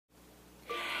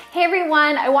Hey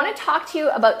everyone, I want to talk to you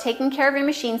about taking care of your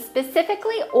machine,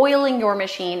 specifically oiling your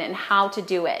machine and how to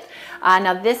do it.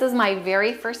 Now this is my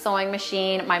very first sewing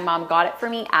machine. My mom got it for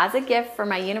me as a gift for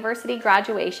my university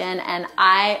graduation and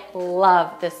I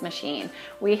love this machine.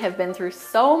 We have been through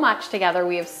so much together.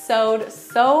 We have sewed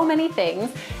so many things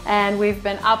and we've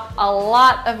been up a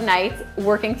lot of nights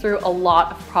working through a lot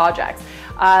of projects.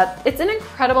 It's an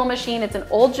incredible machine. It's an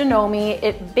old Janome.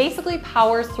 It basically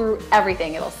powers through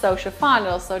everything. It'll sew chiffon,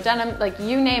 it'll sew denim, like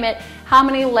you name it. How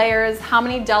many layers, how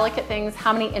many delicate things,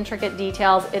 how many intricate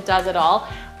details, it does it all.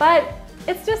 But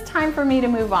it's just time for me to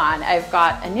move on. I've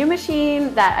got a new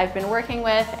machine that I've been working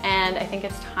with and I think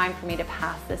it's time for me to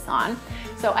pass this on.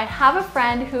 So I have a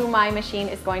friend who my machine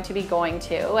is going to be going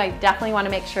to. I definitely want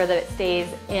to make sure that it stays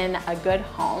in a good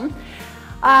home.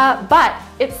 But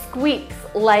it squeaks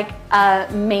like a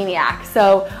maniac.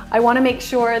 So I want to make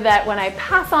sure that when I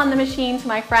pass on the machine to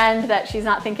my friend that she's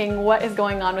not thinking what is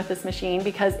going on with this machine,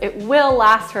 because it will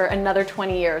last her another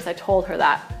 20 years. I told her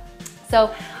that.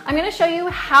 So I'm going to show you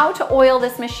how to oil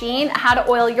this machine, how to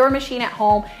oil your machine at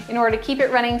home in order to keep it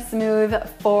running smooth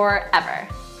forever.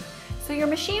 So your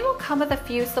machine will come with a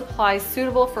few supplies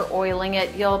suitable for oiling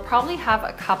it. You'll probably have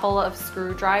a couple of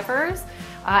screwdrivers.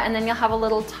 And then you'll have a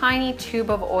little tiny tube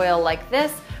of oil like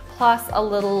this, plus a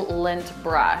little lint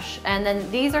brush. And then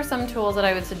these are some tools that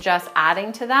I would suggest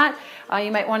adding to that.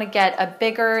 You might want to get a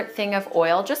bigger thing of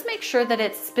oil. Just make sure that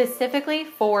it's specifically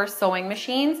for sewing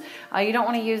machines. You don't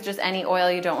want to use just any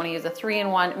oil. You don't want to use a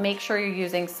 3-in-1. Make sure you're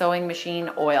using sewing machine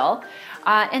oil.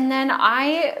 And then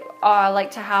I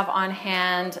like to have on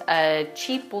hand a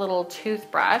cheap little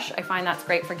toothbrush. I find that's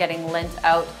great for getting lint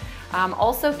out.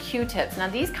 Also Q-tips. Now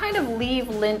these kind of leave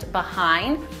lint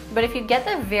behind, but if you get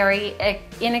the very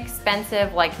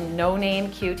inexpensive, like no-name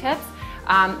Q-tips,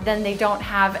 then they don't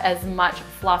have as much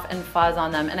fluff and fuzz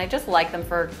on them. And I just like them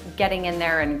for getting in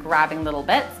there and grabbing little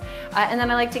bits. And then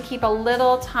I like to keep a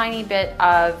little tiny bit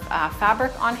of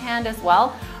fabric on hand as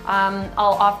well.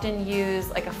 I'll often use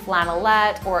like a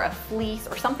flannelette or a fleece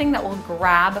or something that will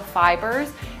grab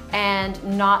fibers and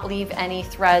not leave any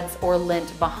threads or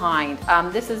lint behind.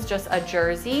 This is just a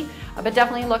jersey, but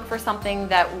definitely look for something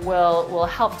that will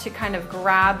help to kind of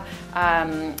grab,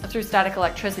 through static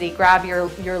electricity, grab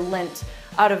your lint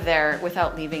out of there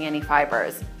without leaving any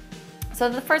fibers. So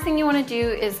the first thing you want to do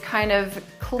is kind of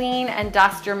clean and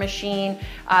dust your machine,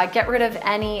 get rid of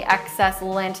any excess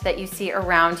lint that you see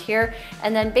around here,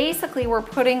 and then basically we're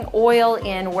putting oil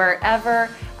in wherever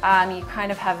you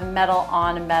kind of have metal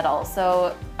on metal.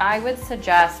 So I would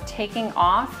suggest taking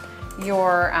off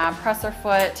your presser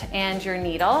foot and your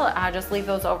needle. Just leave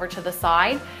those over to the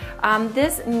side.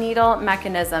 This needle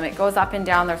mechanism, it goes up and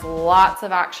down. There's lots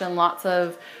of action, lots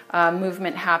of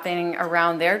movement happening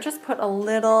around there. Just put a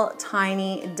little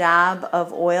tiny dab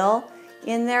of oil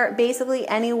in there. Basically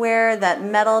anywhere that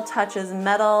metal touches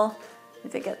metal.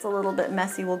 If it gets a little bit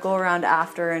messy, we'll go around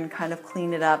after and kind of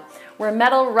clean it up. Where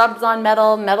metal rubs on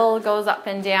metal, metal goes up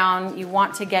and down, you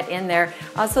want to get in there.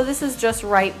 So this is just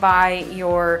right by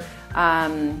your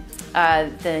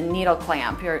the needle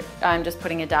clamp. I'm just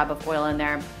putting a dab of oil in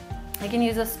there. I can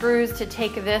use the screws to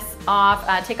take this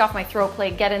off, take off my throat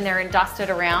plate, get in there and dust it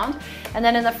around. And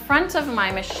then in the front of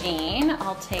my machine,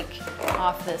 I'll take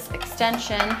off this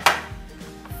extension,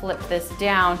 flip this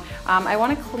down. I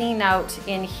want to clean out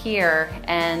in here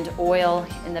and oil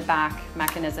in the back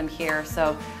mechanism here.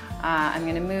 So I'm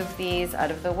going to move these out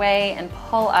of the way and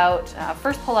pull out,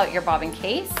 first pull out your bobbin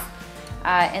case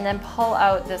and then pull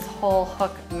out this whole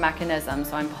hook mechanism.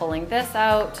 So I'm pulling this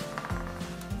out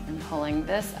and pulling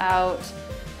this out.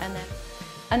 And then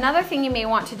another thing you may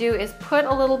want to do is put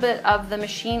a little bit of the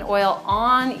machine oil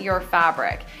on your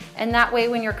fabric. And that way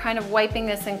when you're kind of wiping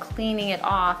this and cleaning it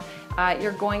off,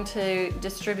 you're going to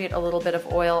distribute a little bit of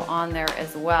oil on there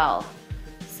as well.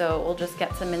 So we'll just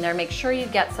get some in there. Make sure you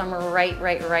get some right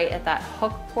at that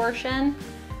hook portion.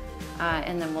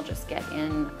 And then we'll just get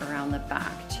in around the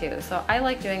back too. So I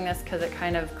like doing this because it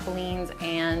kind of cleans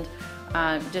and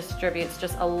distributes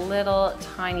just a little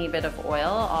tiny bit of oil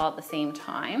all at the same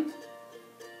time.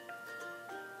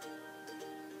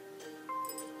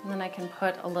 And then I can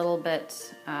put a little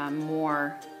bit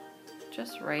more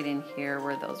just right in here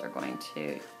where those are going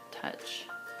to touch.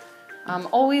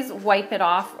 Always wipe it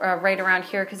off right around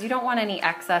here because you don't want any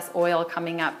excess oil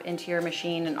coming up into your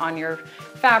machine and on your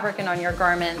fabric and on your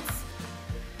garments.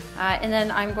 And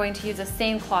then I'm going to use the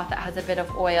same cloth that has a bit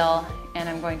of oil and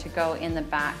I'm going to go in the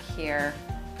back here,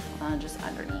 just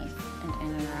underneath and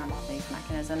in and around all these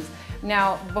mechanisms.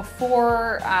 Now,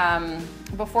 before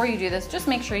you do this, just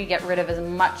make sure you get rid of as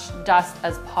much dust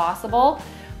as possible,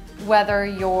 whether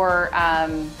you're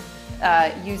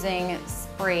using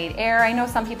sprayed air. I know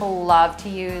some people love to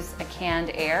use a canned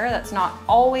air. That's not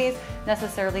always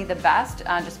necessarily the best,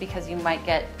 just because you might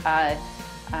get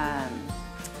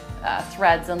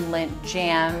threads and lint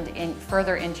jammed in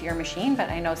further into your machine, but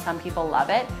I know some people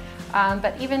love it.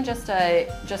 But even just a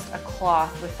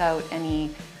cloth without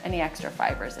any extra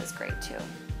fibers is great too.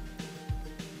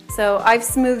 So I've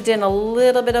smoothed in a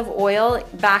little bit of oil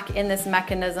back in this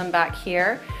mechanism back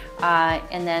here,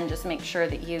 and then just make sure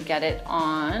that you get it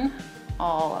on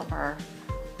all of our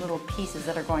little pieces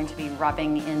that are going to be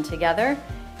rubbing in together,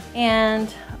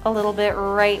 and a little bit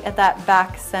right at that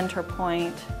back center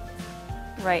point,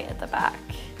 right at the back.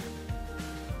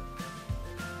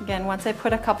 Again, once I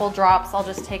put a couple drops, I'll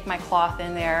just take my cloth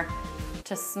in there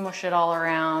to smush it all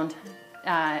around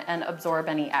and absorb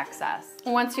any excess.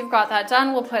 Once you've got that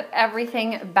done, we'll put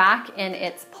everything back in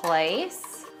its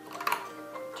place.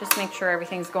 Just make sure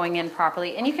everything's going in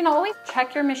properly. And you can always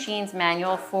check your machine's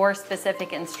manual for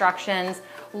specific instructions.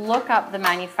 Look up the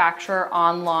manufacturer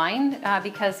online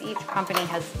because each company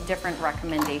has different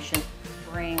recommendations.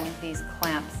 Bring these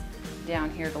clamps down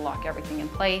here to lock everything in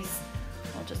place.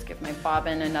 I'll just give my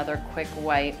bobbin another quick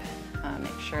wipe,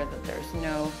 make sure that there's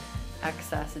no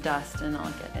excess dust, and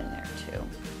I'll get in there too.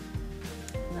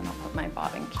 And then I'll put my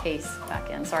bobbin case back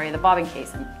in. Sorry, the bobbin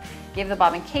case, and give the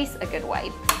bobbin case a good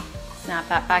wipe. Snap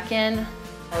that back in,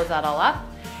 close that all up.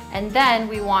 And then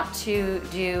we want to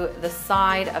do the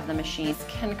side of the machine.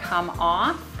 Can come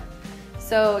off.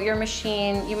 So your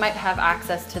machine, you might have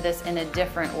access to this in a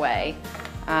different way,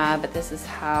 but this is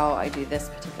how I do this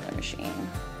particular machine.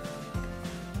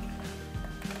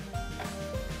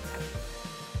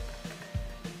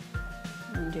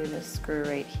 Undo this screw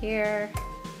right here.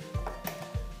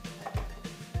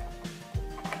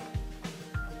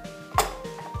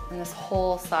 And this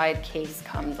whole side case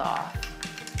comes off.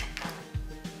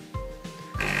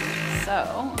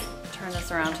 So, turn this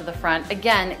around to the front.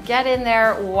 Again, get in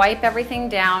there, wipe everything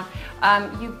down.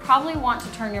 You probably want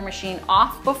to turn your machine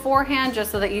off beforehand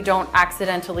just so that you don't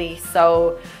accidentally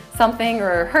sew something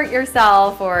or hurt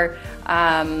yourself or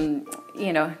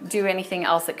you know, do anything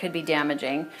else that could be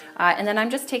damaging. And then I'm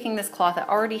just taking this cloth that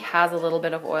already has a little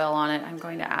bit of oil on it. I'm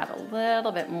going to add a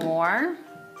little bit more.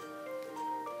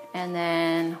 And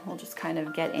then we'll just kind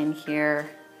of get in here,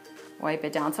 wipe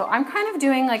it down. So I'm kind of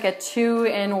doing like a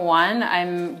 2-in-1.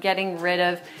 I'm getting rid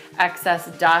of excess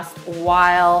dust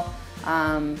while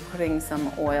putting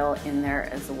some oil in there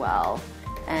as well.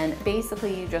 And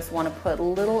basically you just want to put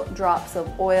little drops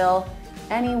of oil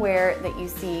anywhere that you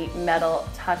see metal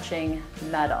touching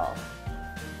metal.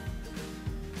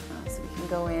 So we can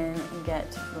go in and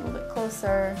get a little bit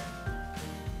closer.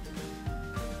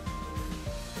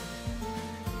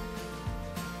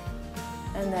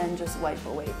 And then just wipe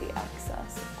away the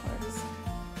excess, of course.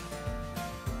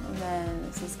 And then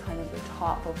this is kind of the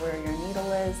top of where your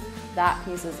needle is. That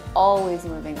piece is always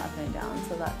moving up and down,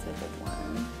 so that's a good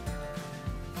one.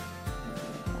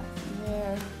 Back in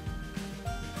there.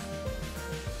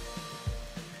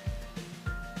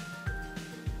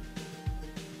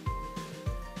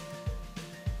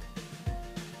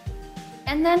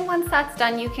 And then once that's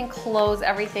done, you can close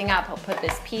everything up. I'll put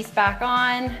this piece back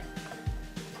on,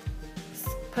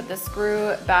 put the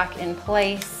screw back in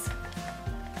place.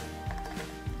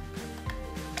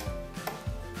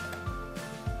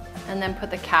 And then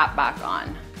put the cap back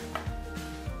on.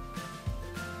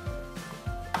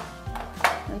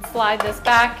 And slide this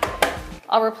back.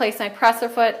 I'll replace my presser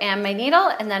foot and my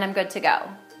needle, and then I'm good to go.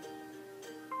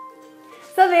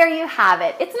 So there you have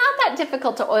it. It's not that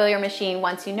difficult to oil your machine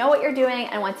once you know what you're doing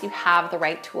and once you have the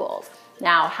right tools.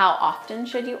 Now, how often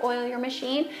should you oil your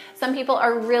machine? Some people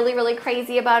are really, really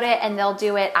crazy about it and they'll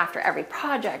do it after every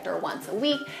project or once a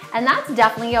week, and that's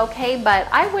definitely okay, but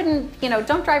I wouldn't,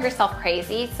 don't drive yourself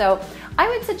crazy. So I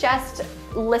would suggest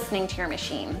listening to your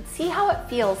machine. See how it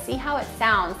feels, see how it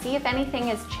sounds, see if anything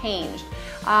has changed.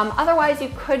 Otherwise, you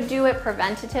could do it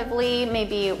preventatively,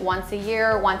 maybe once a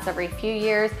year, once every few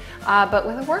years. But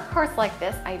with a workhorse like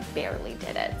this, I barely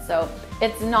did it. So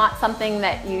it's not something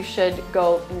that you should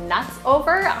go nuts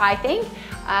over, I think.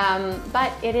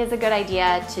 But it is a good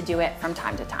idea to do it from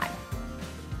time to time.